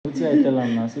What did I tell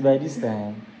him now? See, by this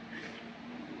time.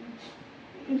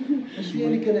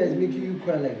 Heineken is making you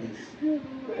cry like this.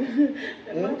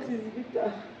 The mouth is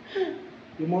bitter.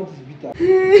 Your mouth is bitter.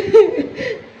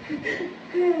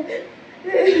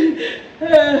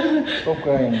 Stop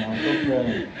crying now. Stop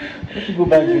crying. Let you go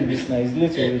back drink this night. It's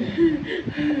late already.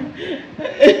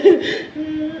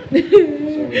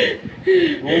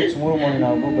 Sorry. Wait, tomorrow morning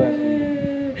I'll go back for you.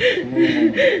 Tomorrow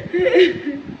morning.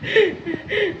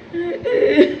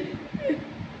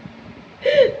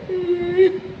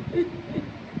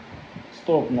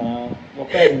 Stop now. Your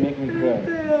cry will make me cry.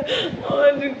 I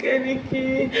want to get it.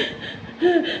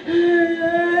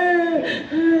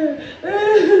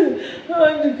 I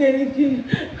want to get it.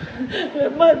 My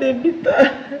mouth is bitter.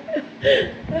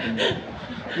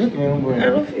 Look me, I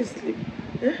don't feel sleep.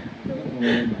 I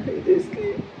don't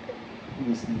sleep.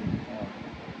 You sleep.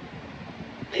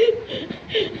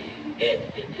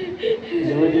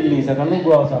 It's already late. I cannot go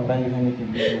out and buy you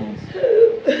anything this month.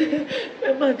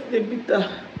 My mouth is bitter.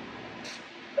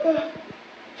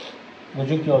 Go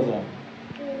drink yours now.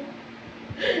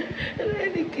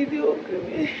 Heineken, you hungry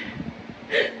me.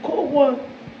 Come on.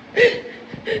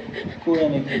 Cool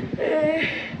anything.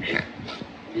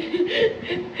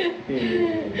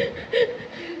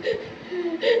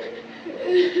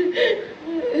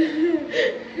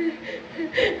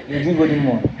 You drink good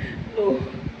more? No.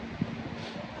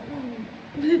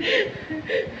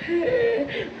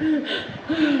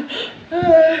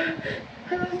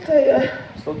 I'm tired.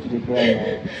 Stop to the prayer now.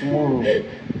 Tomorrow.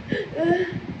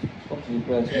 Stop to the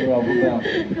prayer. Tomorrow I'll go down.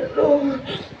 No.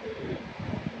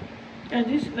 And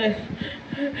this night,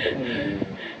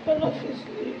 I'm not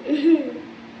sleep.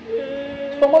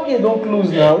 Supermarket don't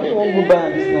close now. We won't go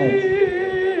back this night.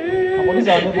 And for this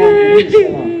I'll never go this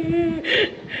now.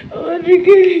 I want to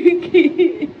get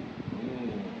it.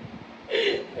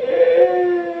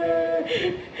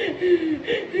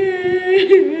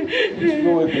 Just go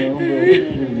with your own way.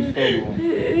 We will disturb you.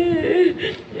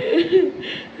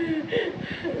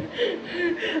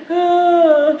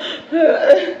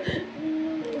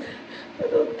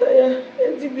 I'm tired.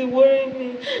 I think they worry me.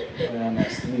 I'm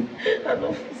asleep. I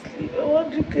don't feel sleep. I want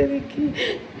to get it.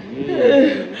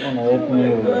 Yeah. Help me.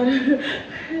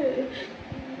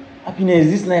 Happiness,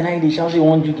 this night, how they shout, they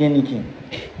want you anything.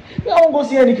 I won't go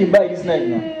see anything by this night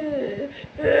now.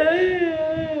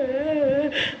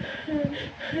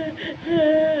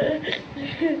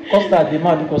 Custard, the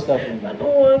man do custard for me. I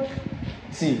don't want.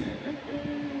 See.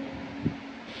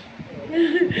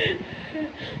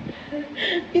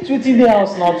 Eat within the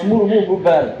house now. Tomorrow we'll go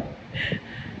back.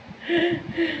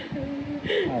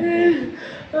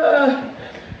 I'm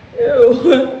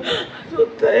so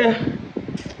tired.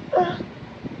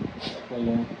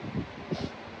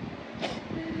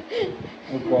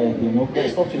 No cry again. No cry.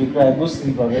 Stop to the cry. Go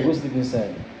sleep. Go sleep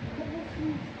inside.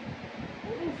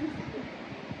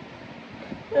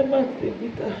 My mouth is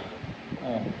bitter.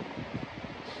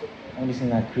 Only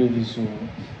thing I crave is so.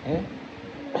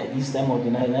 By this time of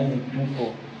the night, I need to pray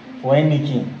for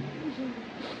Heineken.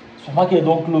 Supermarket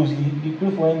don't close. You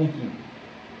pray for Heineken.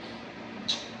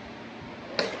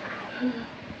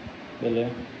 Bele.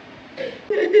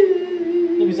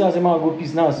 Maybe say I go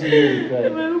peace now. See you cry.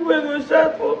 Everybody go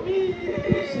shout for me.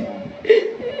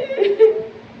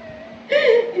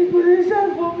 He go shout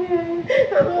for me.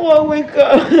 I don't want to wake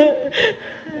up.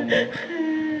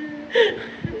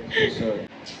 Sorry.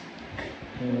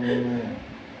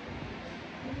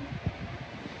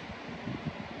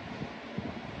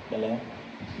 Bele.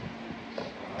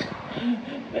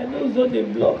 My nose on the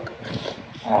block.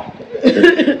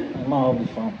 My will be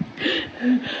fine.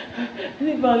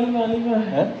 Leave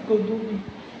her. Go do me.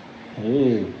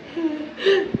 Hey.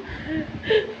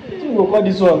 You go call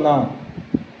this one now.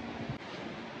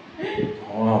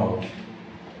 Wow.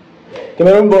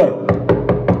 Cameroon boy.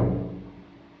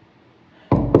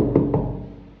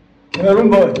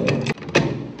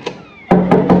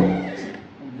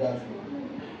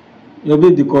 Your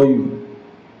babe they call you.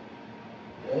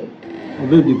 Your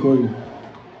babe they call you.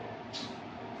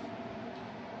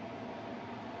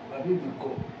 My baby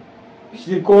call. She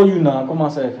dey call you now. Come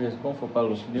outside first. Come for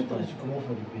Palos. She dey She come out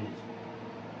for the bed.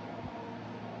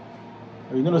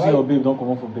 You know say your babe don't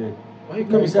come out for bed. Why you Let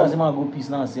me carry say I say man go peace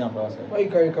now and see am for outside. Why you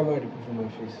carry camera dey put for my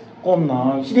face? Come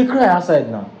now. She dey cry outside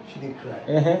now. She dey cry.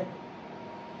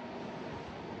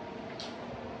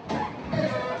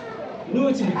 You know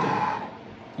wetin be talk?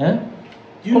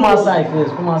 Come outside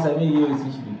first. Come outside. Make you hear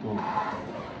wetin she dey talk.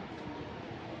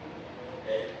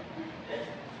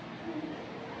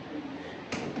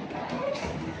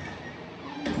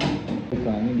 I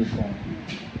need the phone.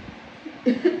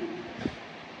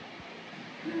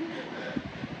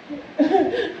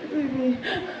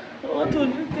 I want to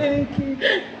drink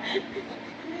Heineken.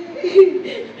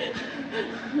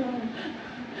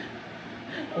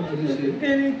 What did you say?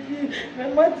 Heineken. My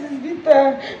mouth is bitter.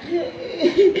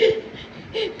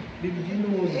 Baby, do you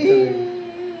know what's the time?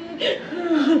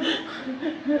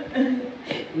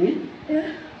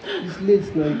 It's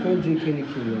late now, you can't drink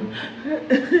anything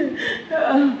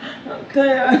now. I'm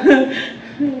tired.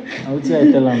 I would say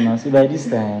I tell him now. See, by this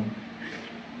time,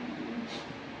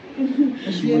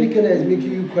 Is there anything that is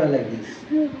making you cry like this?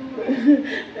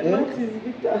 My mouth is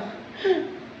bitter.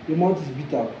 Your mouth is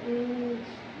bitter.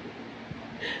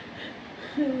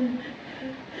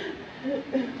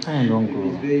 time don't go.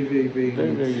 It's very, very, very Very,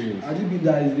 late. very late. Has it been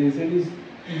that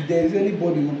if there's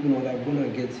anybody open or that gonna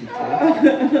get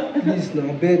it? Please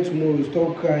now, bed tomorrow.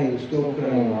 Stop crying. Stop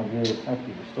crying. I'm very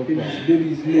happy. Stop Baby, crying.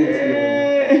 baby, it's late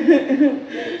now.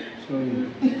 Sorry.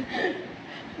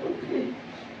 Okay.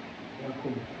 Yeah,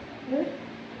 come. Eh?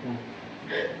 Come.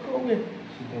 Come here.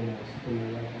 Sit down now. Sit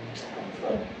down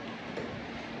now.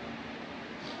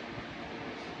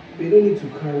 But you don't need to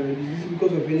cry. This is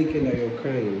because of anything that you're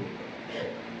crying.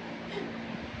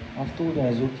 I've told her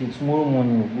it's okay. Tomorrow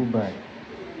morning we'll go back.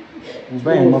 We'll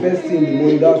buy Tomorrow, enough. first thing in the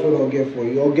morning, that's what I'll get for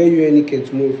you. I'll get you any cake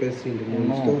tomorrow first thing in the morning.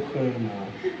 No. Stop crying now.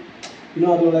 You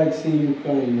know I don't like seeing you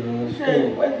crying now. Hey,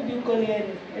 Stop. why did you call it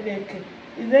Heineken?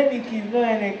 It's Heineken, it's not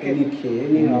Heineken. Any cake,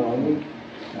 anyhow.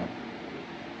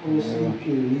 I'm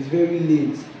sleeping. It's very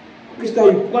late. Which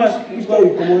time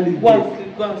you come on leave? Go and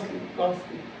sleep, go and sleep, go and sleep, go and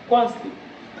sleep, go and sleep.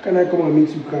 How can I come and meet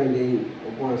you crying then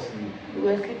or go and sleep? You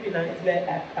were sleeping and it's like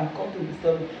I've come to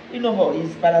disturb you. You know how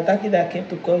it's Parataki that came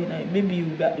to call you now. Maybe you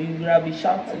would have been I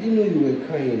shouting. didn't know you were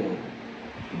crying now.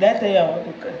 Did I tell you I want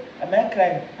to cry? Am I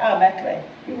crying? How am I crying?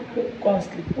 Go and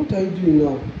sleep. What are you doing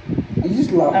now? Is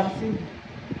this laugh? I'm singing.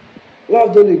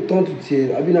 Laugh don't turn to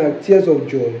tears. I mean like tears of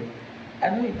joy. I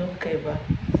know you don't care, but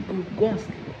it's good. Go and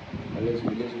sleep. Let's go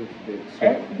to bed.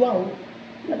 Eh? Go out.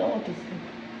 I don't want to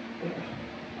sleep.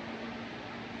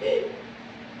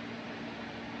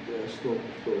 Yeah, stop.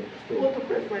 You want to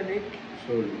press my neck?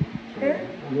 Sorry. Eh?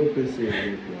 I'm not pressing your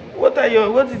neck now.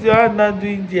 What is your hand now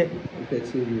doing there? I'm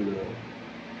pressing you now.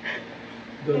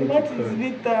 My Don't mouth need to is cry.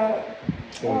 bitter.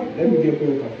 Sorry. Let me get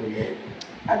water for you.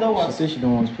 I don't She want. says she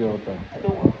don't want pure water. I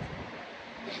don't want.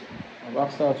 I've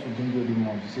asked her to drink the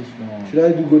more. She says she don't want. Should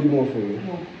I do golden one for you?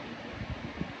 No.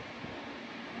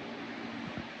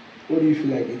 What do you feel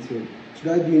like eating? Should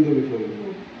I do indomie for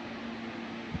you?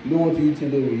 You don't want to eat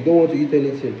indomie. You don't want to eat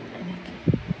anything.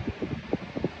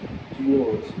 Do you know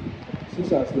what? Since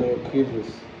that's now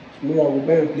cravings, tomorrow I will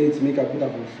buy a plate to make a put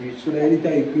up for fridge. So that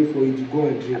anytime you crave for it, you go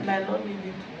and I drink. might not need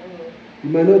it tomorrow. You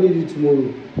might not need it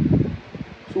tomorrow.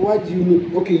 So why do you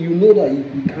know? Okay, you know that you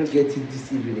can't get it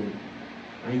this evening,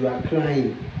 and you are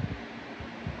crying.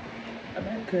 Am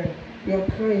I crying? You are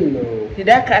crying now. Did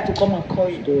I cry to come and call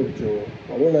you? Stop, Joe.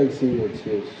 I don't like seeing your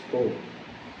tears. Stop.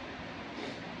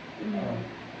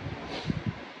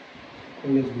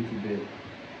 Come, let's go to bed.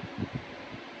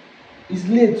 It's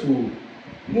late, too.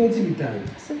 You know it's the time.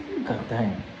 I said, look at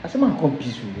time. I said, man, come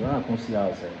peaceful. You want to come see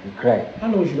outside. They cry.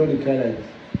 How long should not cry like this?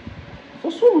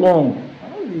 For so long. I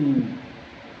don't really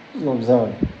just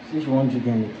observe. Say she won't drink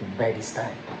anything by this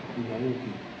time. You are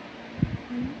okay.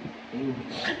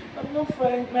 I'm not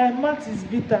fine. My mouth is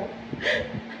bitter.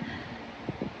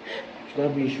 Should I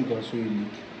bring sugar so you leak?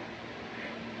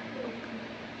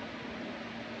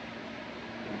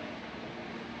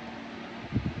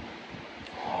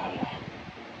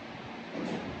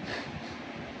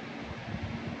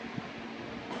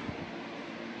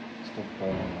 Stop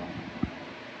crying now.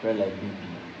 Cry like baby.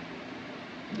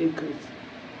 They good.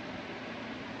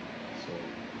 So,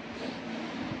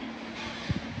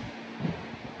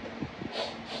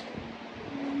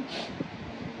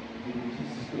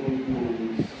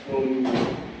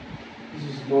 This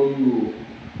is not you.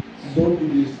 Don't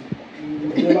do this.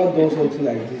 You've never done something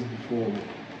like this before.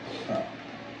 Ah.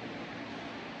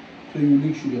 So you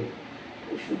leak sugar.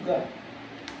 Sugar.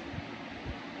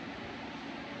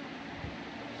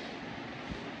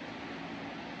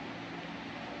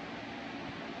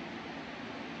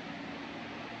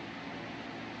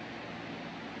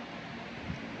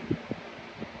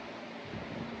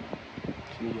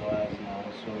 Close your eyes now.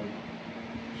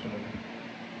 Sorry.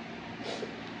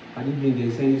 I didn't think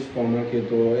there's any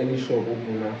supermarket or any shop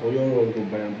open now for your run to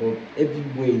buy them, but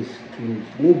everywhere is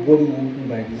closed. Nobody will open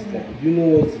by this time. Do you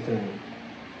know what's the time?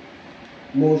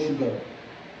 More sugar.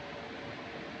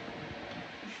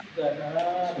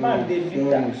 Sugar. Man, they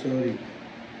bitter. Sorry.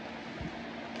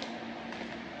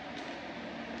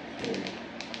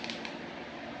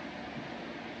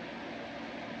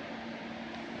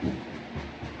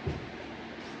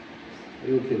 Are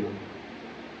you okay now.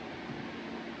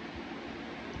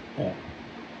 Yeah.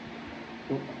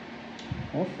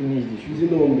 I'll finish this. Is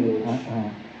it not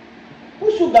much?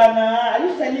 Put sugar now. Are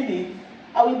you selling it?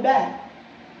 I will buy.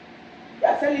 You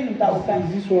are selling it, I will buy.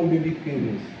 Is this one baby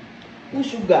cravings? Put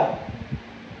sugar.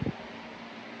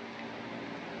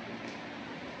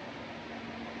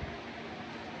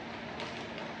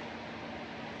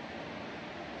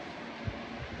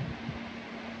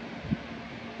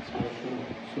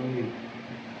 Sorry.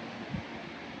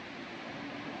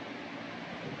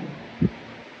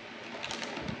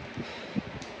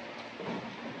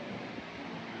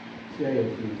 See how your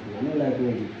face is. I don't like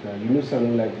when you cry. You know, I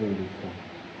don't like when you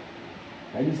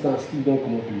cry. At least now still don't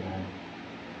come up in my eye.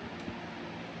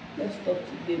 Let's talk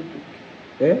today, book.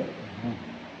 Eh?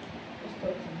 Let's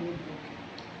talk today,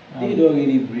 book. They don't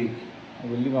really break. I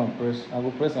will leave and press. I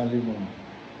will press and leave on.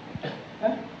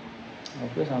 Huh? I'll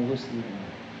press and go sleep.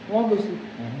 You want to go sleep?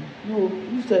 No,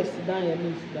 you say sit down here,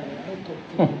 me sit down here. I don't talk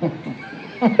to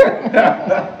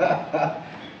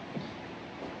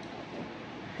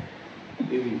you.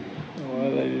 Baby, Oh,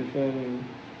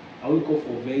 I wake up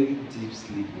for very deep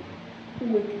sleep. Who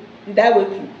wake you? Did I wake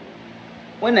you?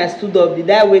 When I stood up, did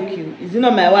I wake you? Is it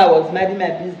not my way I was minding my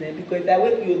business? Because if I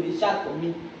wake you, you'll be shocked for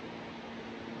me.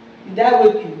 Did I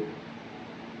wake you?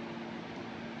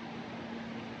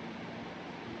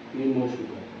 Need more sugar.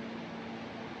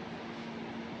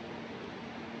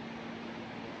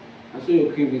 I saw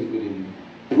your cravings good in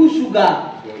you. Put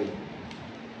sugar. Sorry.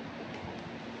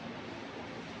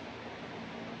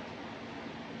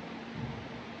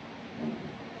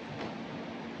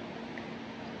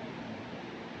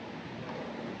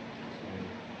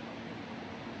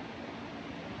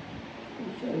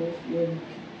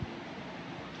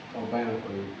 I'll buy them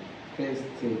for you. First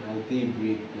thing, as day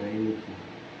break, na anything.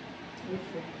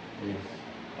 Yes.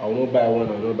 I will not buy one,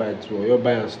 I will not buy two. You'll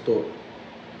buy and store.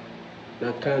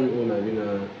 Na can own, I mean,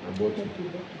 a bottle.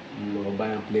 No, I'll buy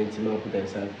and plenty, man, put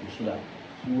inside food so that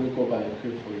you wake up and you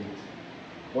crave for it.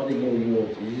 What again will you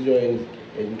want? Is this your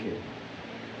Heineken?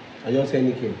 I just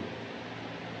Heineken.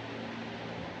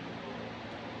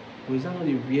 But is that not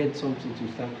a weird something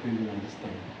to start craving at this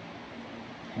time?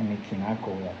 Heineken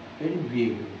alcohol. Very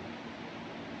weird.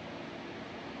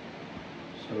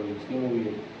 So it's not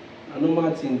weird. I know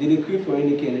Martin, did they crave for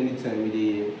Heineken anytime with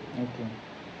the Okay.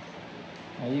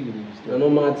 Are you going to I stop? know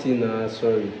Martin,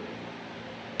 sorry.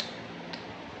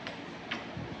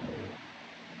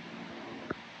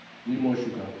 Need more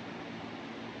sugar.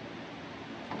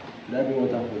 Should I bring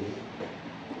water for you?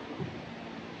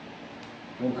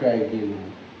 Don't cry again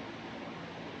now.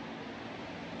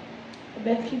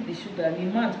 But keep the sugar. The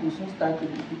month will soon start to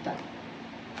be bitter.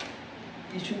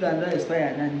 The sugar don't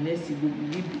expire and the next thing will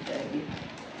be bitter again.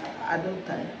 I don't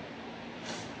tire.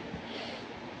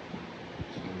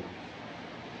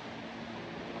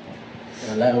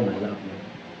 I lie on my lap now.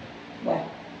 Why?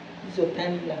 It's your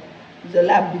tiny lap. It's a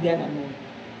lap bigger than mine.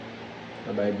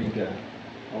 I buy bigger.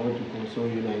 I want to console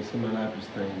you now. You see my lap is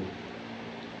tiny.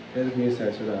 Let's go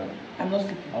inside so that I'm not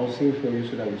sleeping. I'll sing for you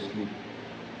so that you sleep.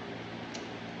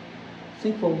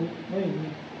 Sing for me. No, you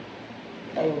need.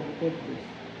 I will pray, please.